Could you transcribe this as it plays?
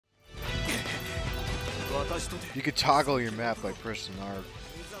You could toggle your map by pressing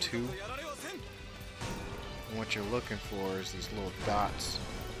R2. And what you're looking for is these little dots.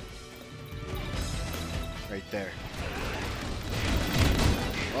 Right there.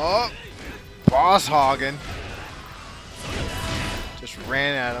 Oh! Boss hogging. Just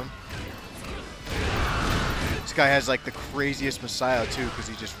ran at him. This guy has like the craziest missile too, because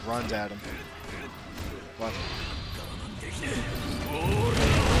he just runs at him. Watch.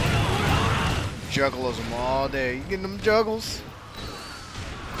 Juggles him all day. You getting them juggles?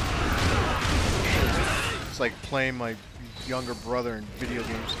 It's like playing my younger brother in video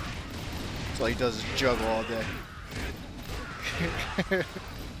games. That's all he does is juggle all day.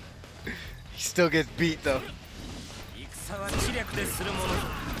 He still gets beat though.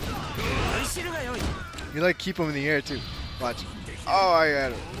 You like keep him in the air too. Watch. Oh, I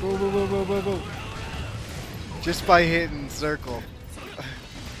got it. Boom, boom, boom, boom, boom, boom. Just by hitting circle.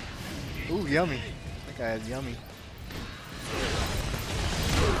 Ooh, yummy. That guy is yummy.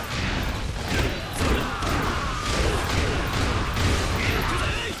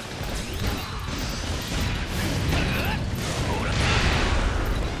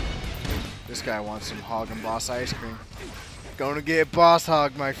 This guy wants some hog and boss ice cream. Gonna get boss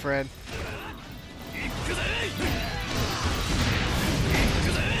hog, my friend.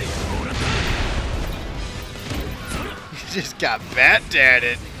 He just got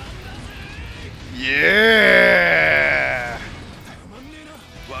bat-dadded. Yeah!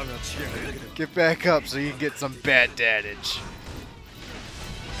 Get back up so you can get some bat-daddage.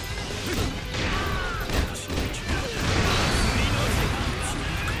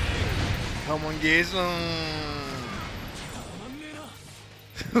 Come on, get some.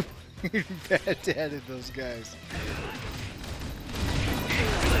 Bat-dadded those guys.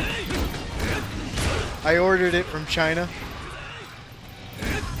 I ordered it from China.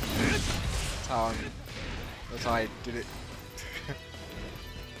 That's how I did it.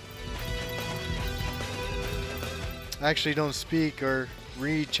 I actually don't speak or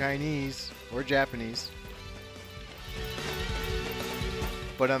read Chinese or Japanese,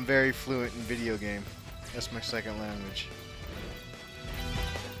 but I'm very fluent in video game. That's my second language.